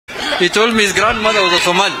He told me his grandmother was a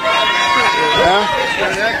Somali.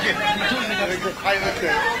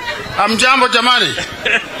 Amjambo jamani.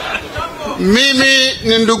 Mimi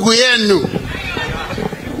ni ndugu yenu.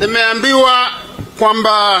 Nimeambiwa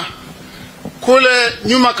kwamba kule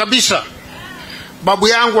nyuma kabisa babu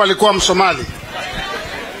yangu alikuwa Msomali.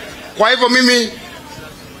 Kwa hivyo mimi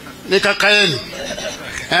ni kaka yenu.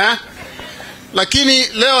 Lakini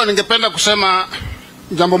leo ningependa kusema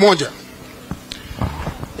jambo moja.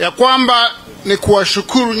 Ya kwamba ni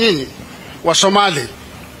kuwashukuru nyinyi wa Somali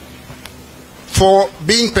for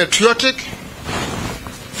being patriotic,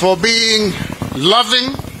 for being loving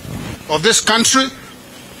of this country,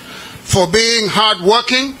 for being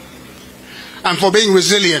hardworking, and for being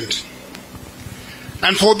resilient,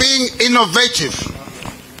 and for being innovative.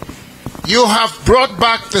 You have brought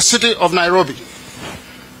back the city of Nairobi.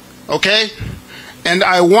 Okay? And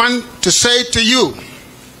I want to say to you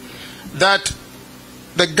that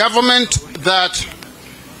the government that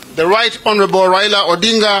the Right Honorable Raila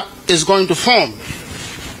Odinga is going to form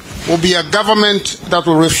will be a government that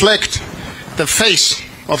will reflect the face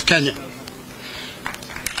of Kenya.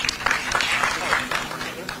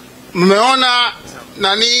 Mmeona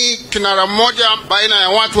nani kinara mmoja baina ya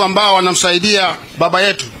watu ambao wanamsaidia baba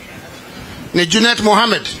yetu ni Junet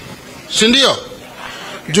Mohamed, si ndio?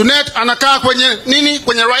 Junet anakaa kwenye nini?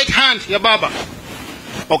 Kwenye right hand ya baba.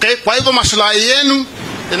 Okay? Kwa hivyo maslahi yenu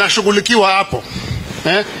yanashughulikiwa hapo.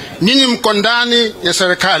 Nyinyi mko ndani ya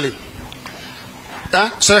serikali.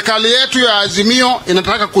 Serikali yetu ya Azimio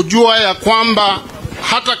inataka kujua ya kwamba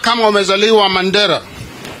hata kama umezaliwa Mandera,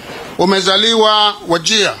 umezaliwa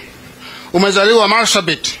Wajir, umezaliwa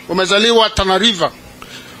Marsabit, umezaliwa Tana River,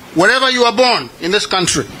 wherever you are born in this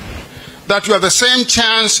country, that you have the same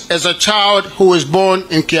chance as a child who is born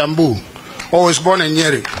in Kiambu or is born in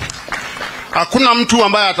Nyeri. Hakuna mtu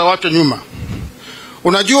ambaye atawachwa nyuma.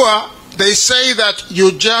 Unajua, they say that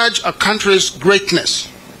you judge a country's greatness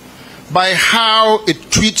by how it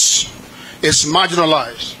treats its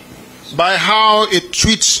marginalized, by how it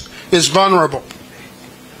treats its vulnerable.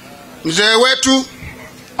 Mzee wetu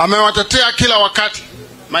amewatetea kila wakati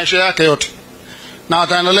maisha yake yote na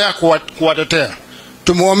ataendelea kuwatetea.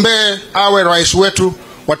 Tumuombee awe rais wetu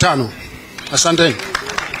wa 5. Asanteni.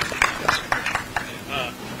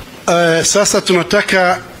 Sasa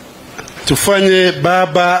tunataka tufanye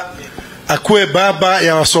baba akuwe baba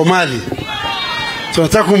ya Wasomali.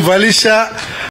 Tunataka kumvalisha